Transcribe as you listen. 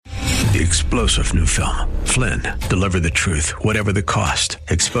The explosive new film, Flynn, deliver the truth, whatever the cost,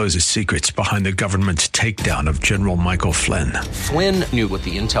 exposes secrets behind the government's takedown of General Michael Flynn. Flynn knew what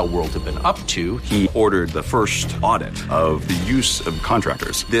the intel world had been up to. He ordered the first audit of the use of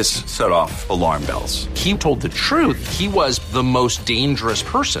contractors. This set off alarm bells. He told the truth. He was the most dangerous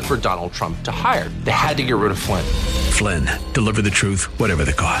person for Donald Trump to hire. They had to get rid of Flynn. Flynn, deliver the truth, whatever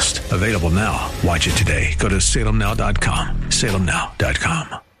the cost. Available now. Watch it today. Go to salemnow.com.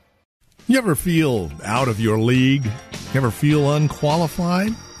 salemnow.com. You ever feel out of your league? You ever feel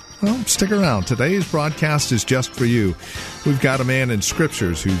unqualified? Well, stick around. Today's broadcast is just for you. We've got a man in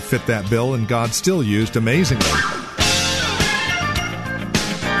Scriptures who fit that bill, and God still used amazingly.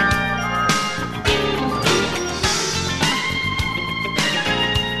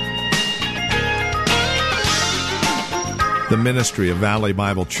 The ministry of Valley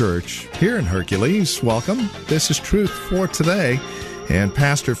Bible Church here in Hercules. Welcome. This is Truth for Today. And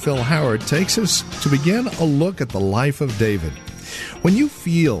Pastor Phil Howard takes us to begin a look at the life of David. When you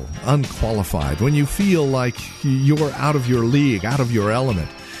feel unqualified, when you feel like you're out of your league, out of your element,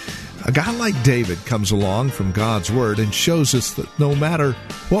 a guy like David comes along from God's Word and shows us that no matter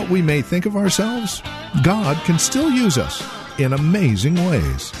what we may think of ourselves, God can still use us in amazing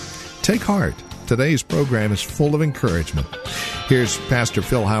ways. Take heart. Today's program is full of encouragement. Here's Pastor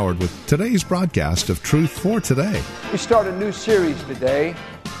Phil Howard with today's broadcast of Truth for Today. We start a new series today.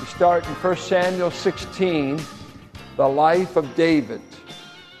 We start in 1 Samuel 16, the life of David,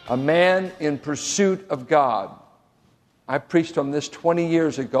 a man in pursuit of God. I preached on this 20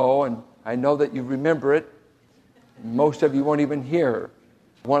 years ago, and I know that you remember it. Most of you weren't even here.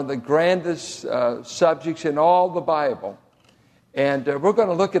 One of the grandest subjects in all the Bible. And we're going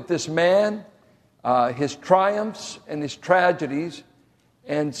to look at this man, his triumphs and his tragedies,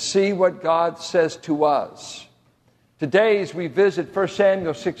 and see what God says to us. Today, as we visit 1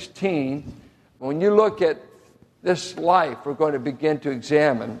 Samuel 16, when you look at this life we're going to begin to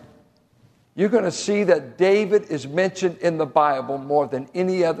examine, you're going to see that David is mentioned in the Bible more than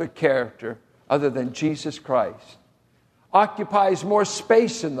any other character other than Jesus Christ. Occupies more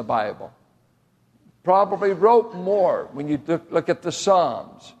space in the Bible. Probably wrote more when you look at the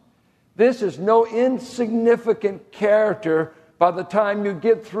Psalms. This is no insignificant character by the time you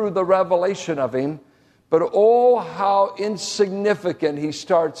get through the revelation of him, but oh, how insignificant he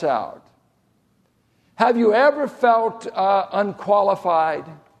starts out. Have you ever felt unqualified?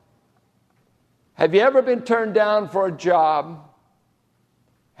 Have you ever been turned down for a job?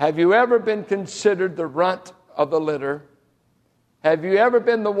 Have you ever been considered the runt of the litter? Have you ever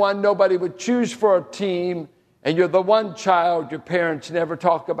been the one nobody would choose for a team, and you're the one child your parents never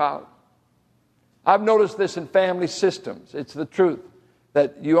talk about? I've noticed this in family systems. It's the truth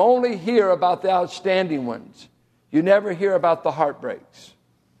that you only hear about the outstanding ones. You never hear about the heartbreaks.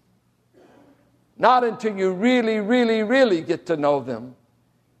 Not until you really, really, really get to know them.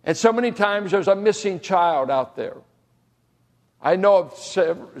 And so many times there's a missing child out there. I know of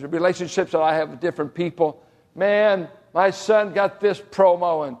relationships that I have with different people. Man, my son got this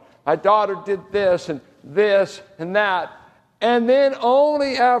promo, and my daughter did this and that. And then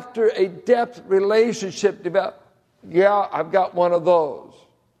only after a depth relationship develops, yeah, I've got one of those.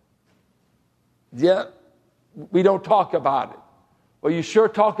 Yeah, we don't talk about it. Well, you sure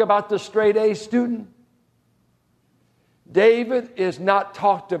talk about the straight A student? David is not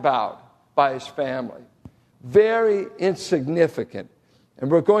talked about by his family. Very insignificant.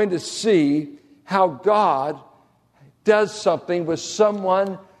 And we're going to see how God does something with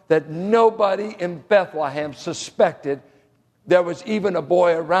someone that nobody in Bethlehem suspected there was even a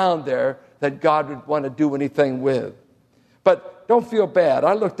boy around there that God would want to do anything with. But don't feel bad.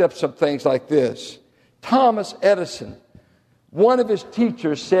 I looked up some things like this. Thomas Edison, one of his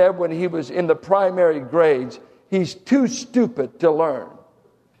teachers said when he was in the primary grades, he's too stupid to learn.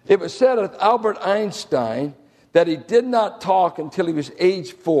 It was said of Albert Einstein that he did not talk until he was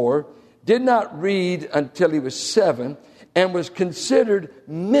age 4, did not read until he was 7, and was considered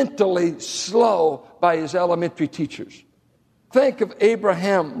mentally slow by his elementary teachers. Think of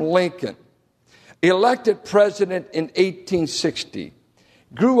Abraham Lincoln, elected president in 1860,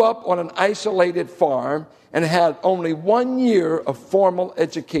 grew up on an isolated farm and had only 1 year of formal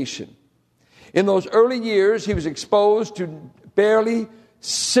education. In those early years, he was exposed to barely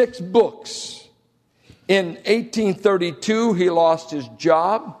 6 books. In 1832, he lost his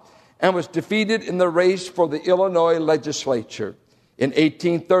job and was defeated in the race for the Illinois legislature. In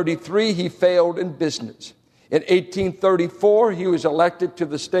 1833, he failed in business. In 1834, he was elected to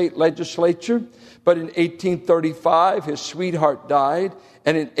the state legislature, but in 1835, his sweetheart died,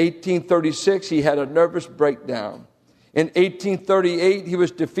 and in 1836, he had a nervous breakdown. In 1838, he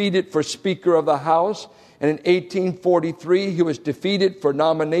was defeated for Speaker of the House. And in 1843, he was defeated for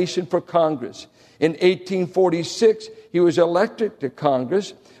nomination for Congress. In 1846, he was elected to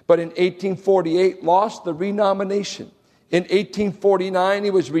Congress, but in 1848 lost the renomination. In 1849,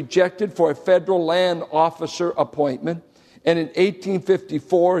 he was rejected for a federal land officer appointment. And in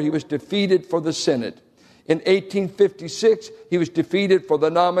 1854, he was defeated for the Senate. In 1856, he was defeated for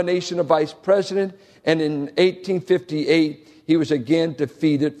the nomination of vice president. And in 1858, he was again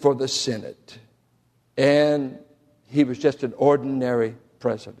defeated for the Senate. And he was just an ordinary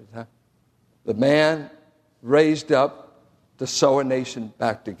president. The man raised up to sew a nation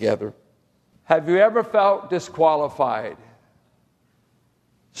back together. Have you ever felt disqualified?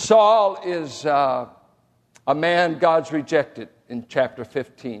 Saul is a man God's rejected in chapter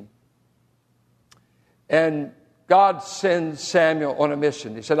 15. And God sends Samuel on a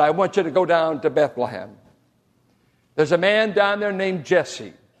mission. He said, I want you to go down to Bethlehem. There's a man down there named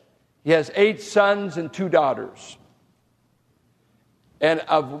Jesse. He has 8 sons and 2 daughters. And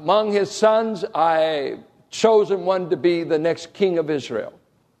among his sons, I chosen one to be the next king of Israel.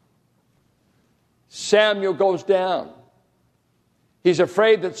 Samuel goes down. He's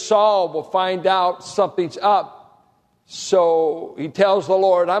afraid that Saul will find out something's up. So he tells the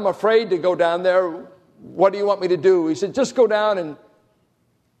Lord, I'm afraid to go down there. What do you want me to do? He said, just go down and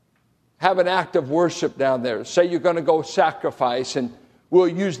have an act of worship down there. Say you're going to go sacrifice, and we'll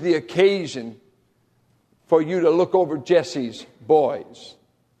use the occasion for you to look over Jesse's boys.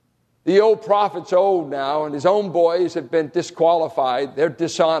 The old prophet's old now, and his own boys have been disqualified. They're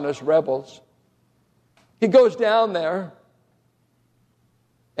dishonest rebels. He goes down there,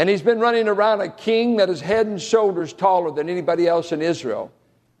 and he's been running around a king that is head and shoulders taller than anybody else in Israel.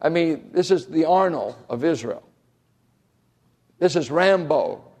 I mean, this is the Arnold of Israel. This is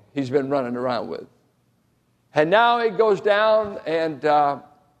Rambo he's been running around with. And now he goes down and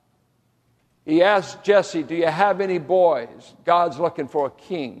he asks Jesse, do you have any boys? God's looking for a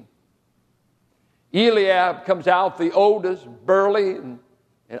king. Eliab comes out, the oldest, burly, and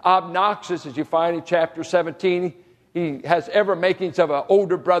obnoxious, as you find in chapter 17. He has ever makings of an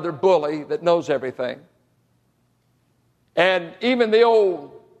older brother bully that knows everything. And even the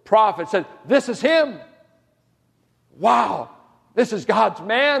old prophet said, this is him. Wow, this is God's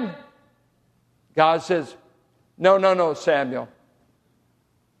man. God says, no, Samuel.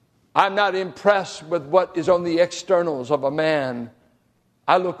 I'm not impressed with what is on the externals of a man.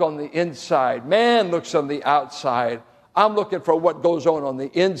 I look on the inside. Man looks on the outside. I'm looking for what goes on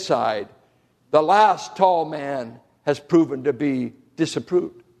the inside. The last tall man has proven to be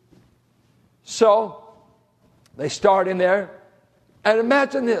disapproved. So they start in there. And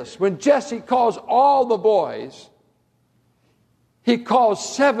imagine this. When Jesse calls all the boys, he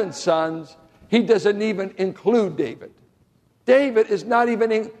calls 7 sons. He doesn't even include David. David is not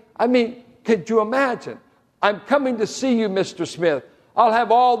even could you imagine? I'm coming to see you, Mr. Smith. I'll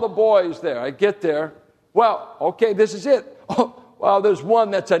have all the boys there. I get there. Well, okay, this is it. Oh, well, there's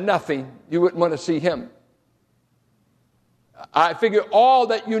one that's a nothing. You wouldn't want to see him. I figure all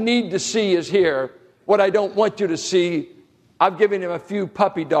that you need to see is here. What I don't want you to see, I've given him a few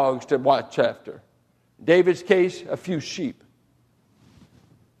puppy dogs to watch after. In David's case, a few sheep.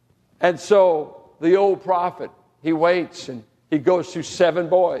 And so the old prophet, he waits and he goes through 7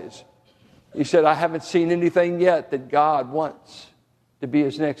 boys. He said, I haven't seen anything yet that God wants to be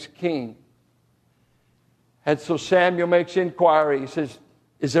his next king. And so Samuel makes inquiry. He says,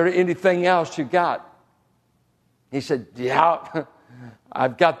 is there anything else you got? He said, yeah,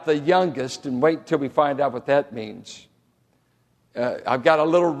 I've got the youngest, and wait till we find out what that means. I've got a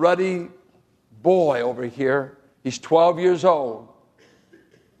little ruddy boy over here. He's 12 years old.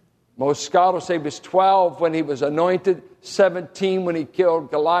 Most scholars say he was 12 when he was anointed, 17 when he killed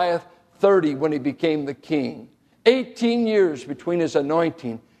Goliath, 30 when he became the king. 18 years between his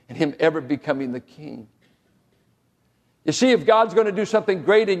anointing and him ever becoming the king. You see, if God's going to do something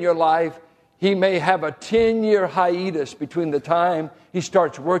great in your life, he may have a 10-year hiatus between the time he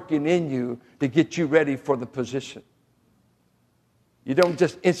starts working in you to get you ready for the position. You don't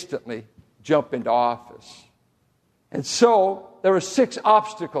just instantly jump into office. And so there were 6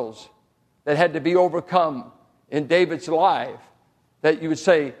 obstacles that had to be overcome in David's life that you would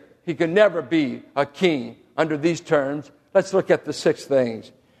say he could never be a king under these terms. Let's look at the 6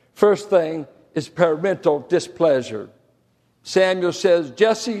 things. First thing is parental displeasure. Samuel says,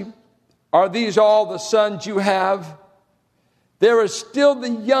 Jesse, are these all the sons you have? There is still the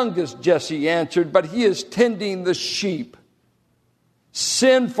youngest, Jesse answered, but he is tending the sheep.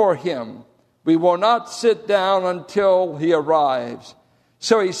 Send for him. We will not sit down until he arrives.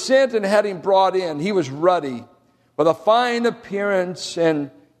 So he sent and had him brought in. He was ruddy, with a fine appearance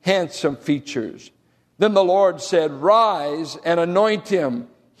and handsome features. Then the Lord said, "Rise and anoint him.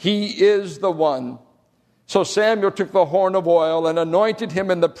 He is the one." So Samuel took the horn of oil and anointed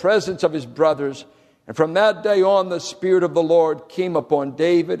him in the presence of his brothers. And from that day on, the Spirit of the Lord came upon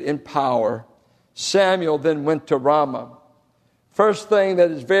David in power. Samuel then went to Ramah. First thing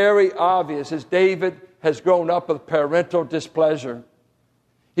that is very obvious is David has grown up with parental displeasure.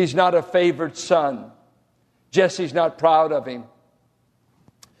 He's not a favored son. Jesse's not proud of him.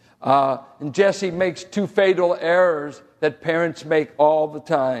 And Jesse makes two fatal errors that parents make all the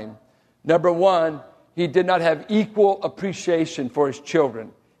time. Number one, he did not have equal appreciation for his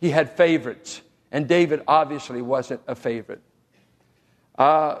children. He had favorites, and David obviously wasn't a favorite.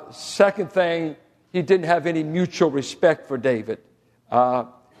 Second thing, he didn't have any mutual respect for David.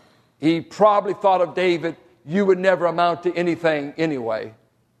 He probably thought of David, you would never amount to anything anyway.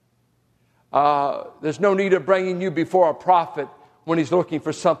 There's no need of bringing you before a prophet when he's looking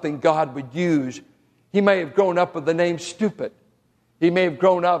for something God would use. He may have grown up with the name stupid. He may have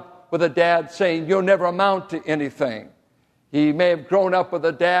grown up with a dad saying, you'll never amount to anything. He may have grown up with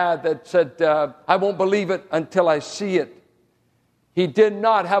a dad that said, I won't believe it until I see it. He did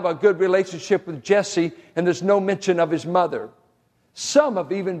not have a good relationship with Jesse, and there's no mention of his mother. Some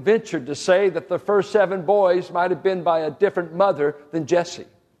have even ventured to say that the first 7 boys might have been by a different mother than Jesse,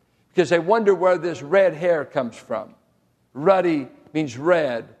 because they wonder where this red hair comes from. Ruddy means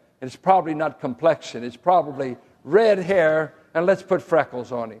red, and it's probably not complexion. It's probably red hair, and let's put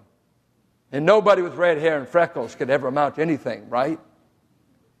freckles on him. And nobody with red hair and freckles could ever amount to anything, right?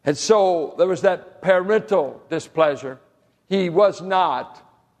 And so there was that parental displeasure. He was not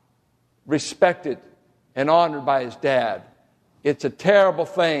respected and honored by his dad. It's a terrible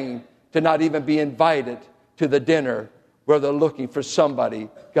thing to not even be invited to the dinner where they're looking for somebody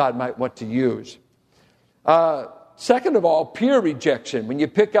God might want to use. Second of all, peer rejection. When you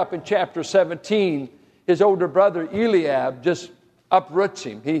pick up in chapter 17, his older brother Eliab just uproots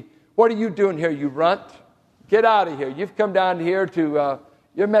him. What are you doing here, you runt? Get out of here. You've come down here to,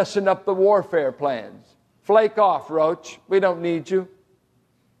 you're messing up the warfare plans. Flake off, Roach. We don't need you.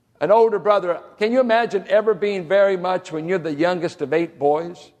 An older brother, can you imagine ever being very much when you're the youngest of 8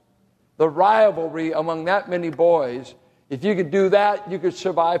 boys? The rivalry among that many boys, if you could do that, you could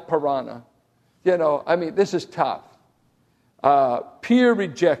survive piranha. This is tough. Peer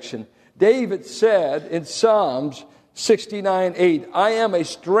rejection. David said in Psalms 69:8, I am a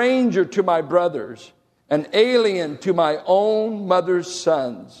stranger to my brothers, an alien to my own mother's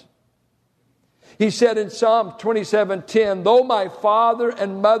sons. He said in Psalm 27:10, though my father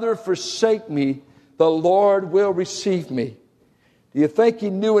and mother forsake me, the Lord will receive me. Do you think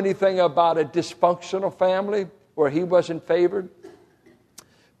he knew anything about a dysfunctional family where he wasn't favored?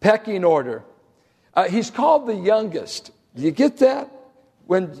 Pecking order. He's called the youngest. Do you get that?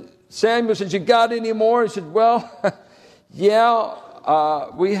 When Samuel says, you got any more? He said, well,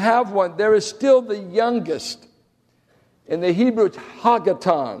 we have one. There is still the youngest. In the Hebrew, it's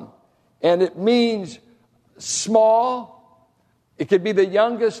Hagatan. And it means small. It could be the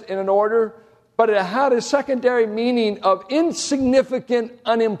youngest in an order. But it had a secondary meaning of insignificant,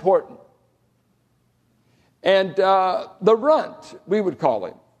 unimportant. And the runt, we would call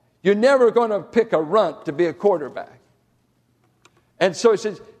him. You're never going to pick a runt to be a quarterback. And so he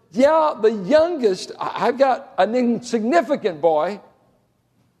says, the youngest, I've got an insignificant boy.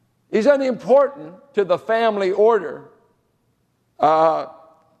 He's unimportant to the family order.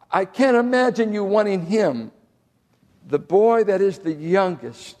 I can't imagine you wanting him, the boy that is the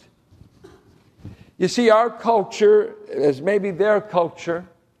youngest. You see, our culture, as maybe their culture,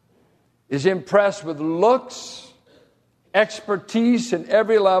 is impressed with looks, expertise in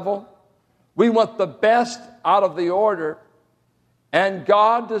every level. We want the best out of the order, and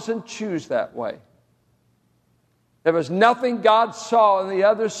God doesn't choose that way. There was nothing God saw in the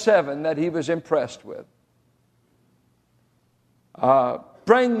other 7 that he was impressed with.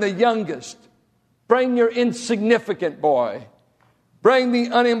 Bring the youngest. Bring your insignificant boy. Bring the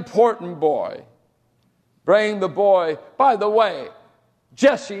unimportant boy. Bring the boy. By the way,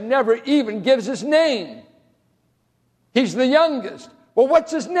 Jesse never even gives his name. He's the youngest. Well,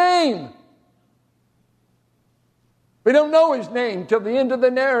 what's his name? We don't know his name till the end of the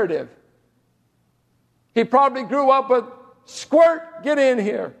narrative. He probably grew up with squirt, get in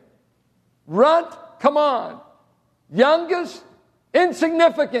here. Runt, come on. Youngest,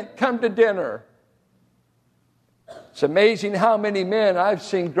 insignificant, come to dinner. It's amazing how many men I've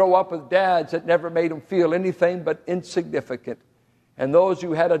seen grow up with dads that never made them feel anything but insignificant. And those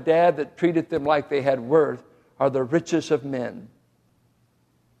who had a dad that treated them like they had worth are the richest of men.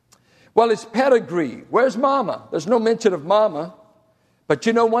 Well, his pedigree. Where's Mama? There's no mention of Mama. But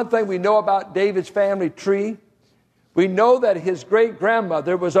you know one thing we know about David's family tree? We know that his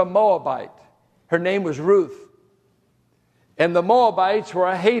great-grandmother was a Moabite. Her name was Ruth. And the Moabites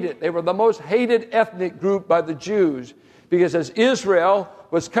were hated. They were the most hated ethnic group by the Jews, because as Israel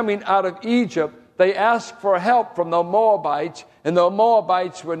was coming out of Egypt, they asked for help from the Moabites, and the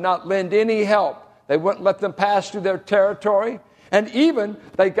Moabites would not lend any help. They wouldn't let them pass through their territory. And even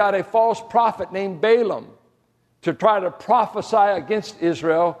they got a false prophet named Balaam to try to prophesy against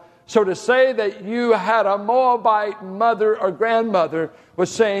Israel. So to say that you had a Moabite mother or grandmother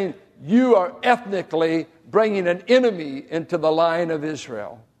was saying you are ethnically bringing an enemy into the line of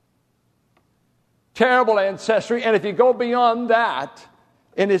Israel. Terrible ancestry. And if you go beyond that,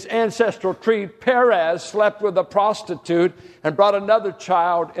 in his ancestral tree, Perez slept with a prostitute and brought another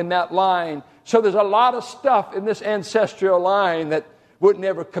child in that line. So there's a lot of stuff in this ancestral line that would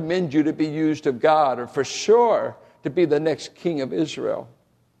never commend you to be used of God, or for sure to be the next king of Israel.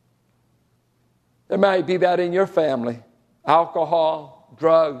 There might be that in your family. Alcohol,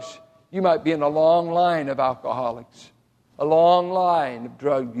 drugs. You might be in a long line of alcoholics, a long line of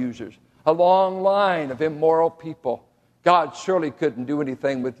drug users, a long line of immoral people. God surely couldn't do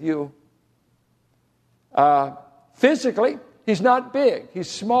anything with you. Physically, he's not big. He's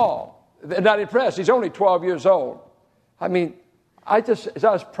small. They're not impressed. He's only 12 years old. I mean, as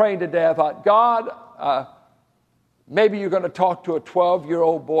I was praying today, I thought, God, maybe you're going to talk to a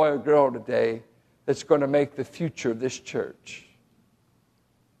 12-year-old boy or girl today that's going to make the future of this church.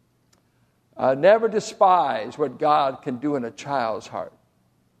 Never despise what God can do in a child's heart.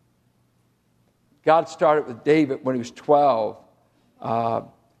 God started with David when he was 12.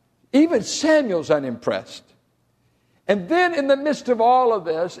 Even Samuel's unimpressed. And then in the midst of all of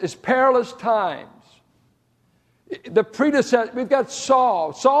this is perilous times. The predecessor, we've got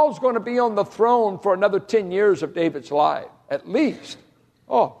Saul. Saul's going to be on the throne for another 10 years of David's life, at least.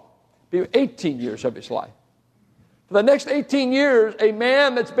 Be 18 years of his life. For the next 18 years, a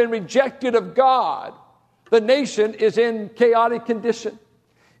man that's been rejected of God, the nation is in chaotic condition.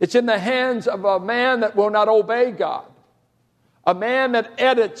 It's in the hands of a man that will not obey God. A man that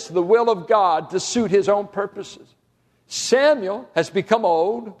edits the will of God to suit his own purposes. Samuel has become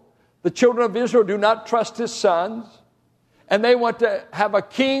old. The children of Israel do not trust his sons. And they want to have a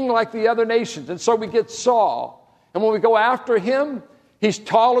king like the other nations. And so we get Saul. And when we go after him, he's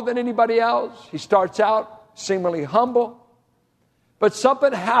taller than anybody else. He starts out seemingly humble. But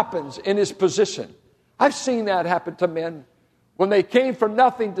something happens in his position. I've seen that happen to men. When they came from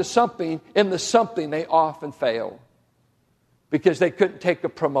nothing to something, in the something they often failed because they couldn't take a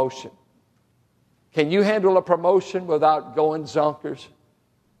promotion. Can you handle a promotion without going zonkers?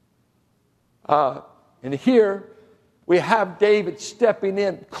 And here we have David stepping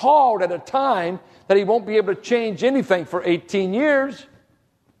in, called at a time that he won't be able to change anything for 18 years.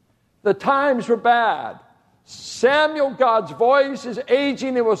 The times were bad. Samuel, God's voice, is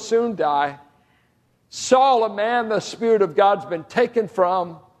aging and will soon die. Saul, a man the Spirit of God's been taken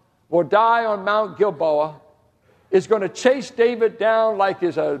from, will die on Mount Gilboa, is going to chase David down like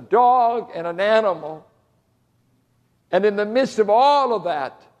he's a dog and an animal. And in the midst of all of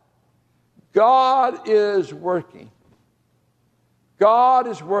that, God is working. God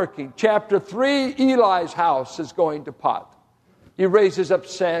is working. Chapter 3, Eli's house is going to pot. He raises up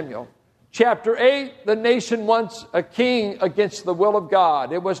Samuel. Chapter 8, the nation wants a king against the will of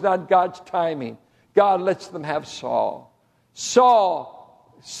God. It was not God's timing. God lets them have Saul.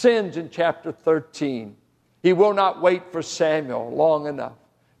 Saul sins in chapter 13. He will not wait for Samuel long enough.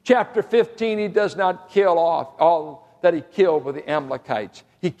 Chapter 15, he does not kill off all that he killed with the Amalekites.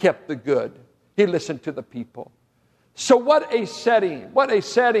 He kept the good. He listened to the people. So what a setting. What a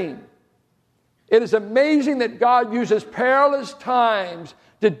setting. It is amazing that God uses perilous times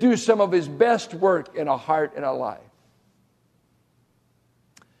to do some of his best work in a heart and a life.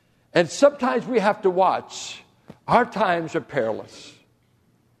 And sometimes we have to watch. Our times are perilous.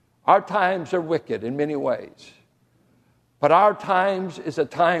 Our times are wicked in many ways. But our times is a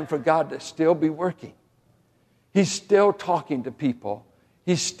time for God to still be working. He's still talking to people.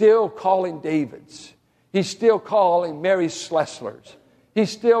 He's still calling Davids. He's still calling Mary Schleslers. He's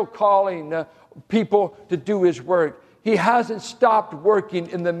still calling people to do his work. He hasn't stopped working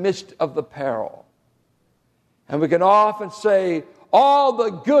in the midst of the peril. And we can often say, all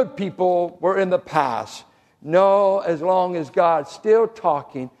the good people were in the past. No, as long as God's still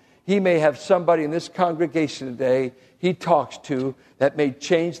talking, he may have somebody in this congregation today he talks to that may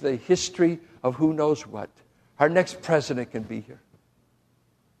change the history of who knows what. Our next president can be here.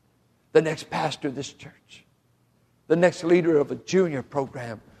 The next pastor of this church. The next leader of a junior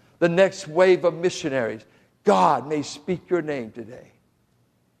program. the next wave of missionaries. God may speak your name today.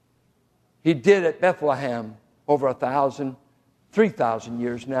 He did at Bethlehem over 3,000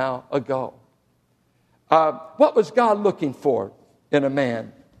 years now ago. What was God looking for in a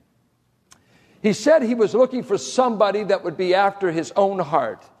man? He said he was looking for somebody that would be after his own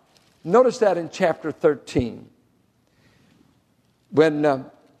heart. Notice that in chapter 13. When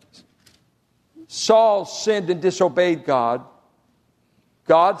Saul sinned and disobeyed God,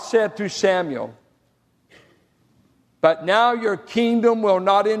 God said through Samuel, "But now your kingdom will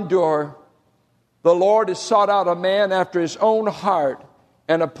not endure. The Lord has sought out a man after his own heart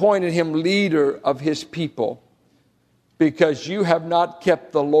and appointed him leader of his people, because you have not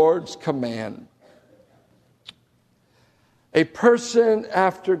kept the Lord's command." A person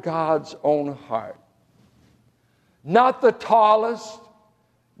after God's own heart. Not the tallest,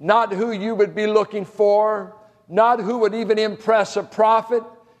 not who you would be looking for, not who would even impress a prophet,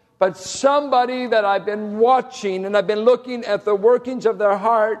 but somebody that I've been watching and I've been looking at the workings of their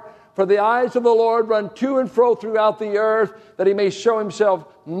heart. For the eyes of the Lord run to and fro throughout the earth, that he may show himself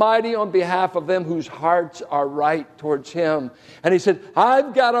mighty on behalf of them whose hearts are right towards him. And he said,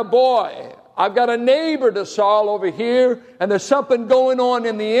 I've got a boy. I've got a neighbor to Saul over here, and there's something going on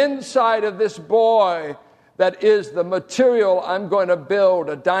in the inside of this boy that is the material I'm going to build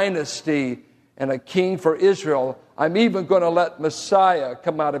a dynasty and a king for Israel. I'm even going to let Messiah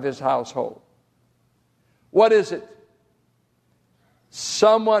come out of his household. What is it?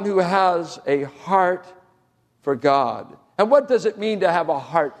 Someone who has a heart for God. And what does it mean to have a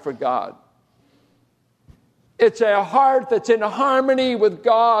heart for God? It's a heart that's in harmony with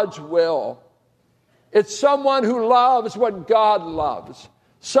God's will. It's someone who loves what God loves.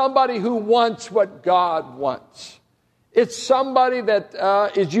 Somebody who wants what God wants. It's somebody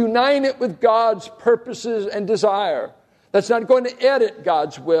that is united with God's purposes and desire. That's not going to edit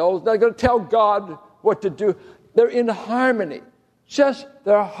God's will. It's not going to tell God what to do. They're in harmony. Just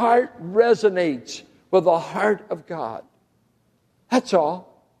their heart resonates with the heart of God. That's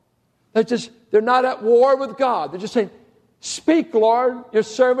all. They're not at war with God. They're just saying, speak, Lord, your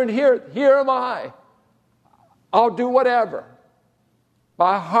servant here. Here am I. I'll do whatever.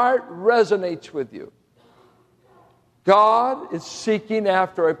 My heart resonates with you. God is seeking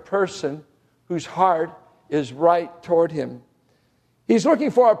after a person whose heart is right toward him. He's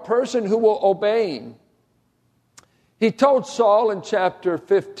looking for a person who will obey him. He told Saul in chapter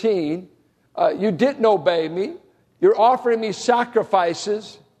 15, you didn't obey me. You're offering me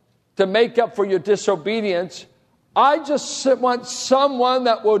sacrifices to make up for your disobedience. I just want someone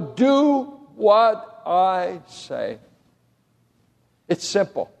that will do what I say. It's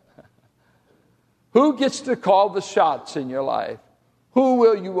simple. Who gets to call the shots in your life? Who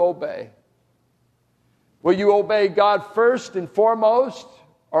will you obey? Will you obey God first and foremost,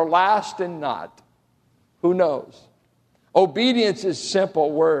 or last and not? Who knows? Obedience is a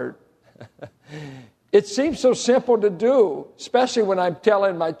simple word. It seems so simple to do, especially when I'm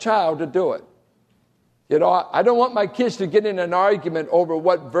telling my child to do it. You know, I don't want my kids to get in an argument over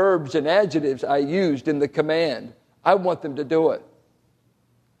what verbs and adjectives I used in the command. I want them to do it.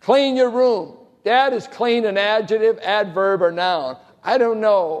 Clean your room. Dad, is clean an adjective, adverb, or noun? I don't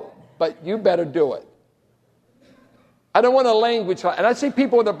know, but you better do it. I don't want a language. And I see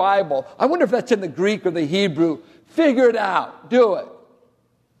people in the Bible, I wonder if that's in the Greek or the Hebrew. Figure it out. Do it.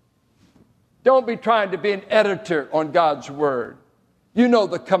 Don't be trying to be an editor on God's word. You know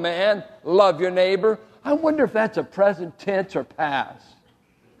the command, love your neighbor. I wonder if that's a present tense or past.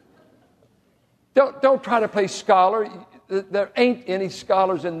 Don't try to play scholar. There ain't any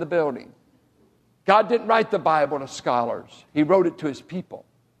scholars in the building. God didn't write the Bible to scholars. He wrote it to his people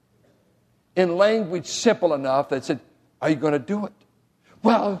in language simple enough that said, are you going to do it?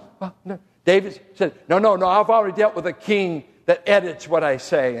 Well, no. David said, no, I've already dealt with a king that edits what I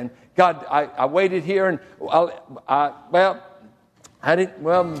say. And God, I waited here and,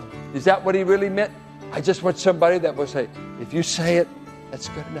 is that what he really meant? I just want somebody that will say, if you say it, that's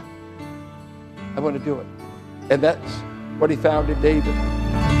good enough. I want to do it. And that's what he found in David.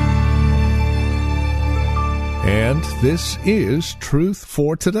 And this is Truth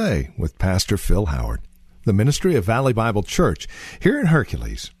for Today with Pastor Phil Howard, the ministry of Valley Bible Church here in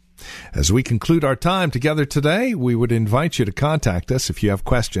Hercules. As we conclude our time together today, we would invite you to contact us if you have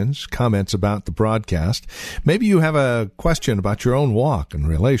questions, comments about the broadcast. Maybe you have a question about your own walk and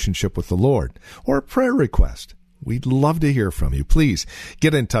relationship with the Lord, or a prayer request. We'd love to hear from you. Please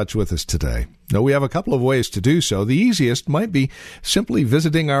get in touch with us today. Now, we have a couple of ways to do so. The easiest might be simply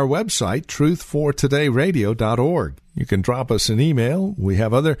visiting our website, truthfortodayradio.org. You can drop us an email. We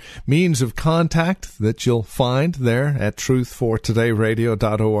have other means of contact that you'll find there at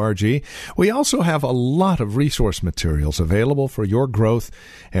truthfortodayradio.org. We also have a lot of resource materials available for your growth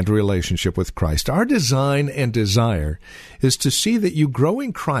and relationship with Christ. Our design and desire is to see that you grow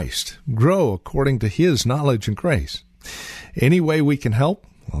in Christ, grow according to His knowledge and grace. Any way we can help,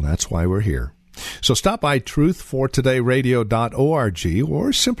 well, that's why we're here. So stop by truthfortodayradio.org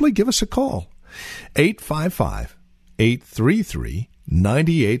or simply give us a call.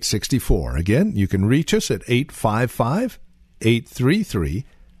 855-833-9864. Again, you can reach us at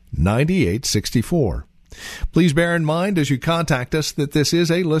 855-833-9864. Please bear in mind as you contact us that this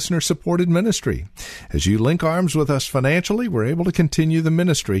is a listener-supported ministry. As you link arms with us financially, we're able to continue the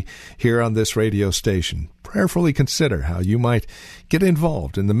ministry here on this radio station. Prayerfully consider how you might get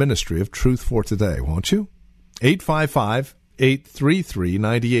involved in the ministry of Truth for Today, won't you?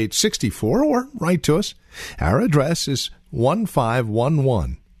 855-833-9864 or write to us. Our address is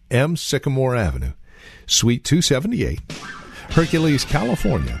 1511 M. Sycamore Avenue, Suite 278, Hercules,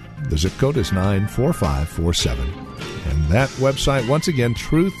 California. The zip code is 94547. And that website, once again,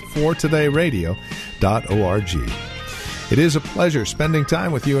 truthfortodayradio.org. It is a pleasure spending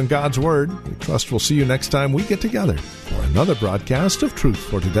time with you in God's Word. We trust we'll see you next time we get together for another broadcast of Truth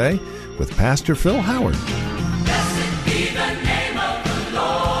for Today with Pastor Phil Howard. Blessed be the name of the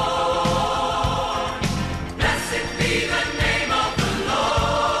Lord. Blessed be the name of the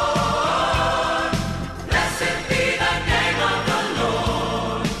Lord. Blessed be the name of the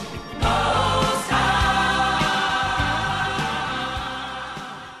Lord Most High.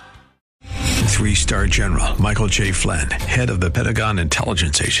 3-star General Michael J. Flynn, head of the Pentagon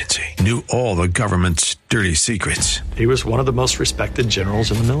Intelligence Agency, knew all the government's dirty secrets. He was one of the most respected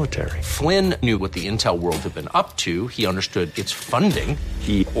generals in the military. Flynn knew what the intel world had been up to. He understood its funding.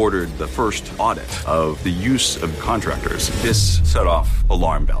 He ordered the first audit of the use of contractors. This set off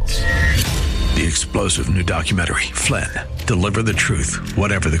alarm bells. The explosive new documentary, Flynn, Deliver the Truth,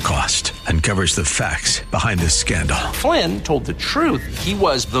 Whatever the Cost, uncovers the facts behind this scandal. Flynn told the truth. He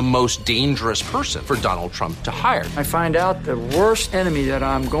was the most dangerous person for Donald Trump to hire. I find out the worst enemy that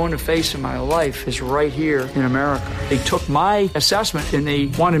I'm going to face in my life is right here in America. They took my assessment and they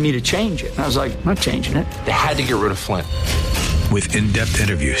wanted me to change it. And I was like, I'm not changing it. They had to get rid of Flynn. With in-depth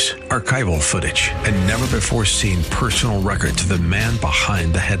interviews, archival footage, and never-before-seen personal records of the man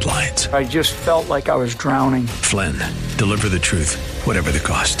behind the headlines. I just felt like I was drowning. Flynn, Deliver the Truth, Whatever the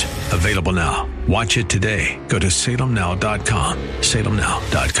Cost. Available now. Watch it today. Go to salemnow.com.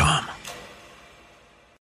 salemnow.com.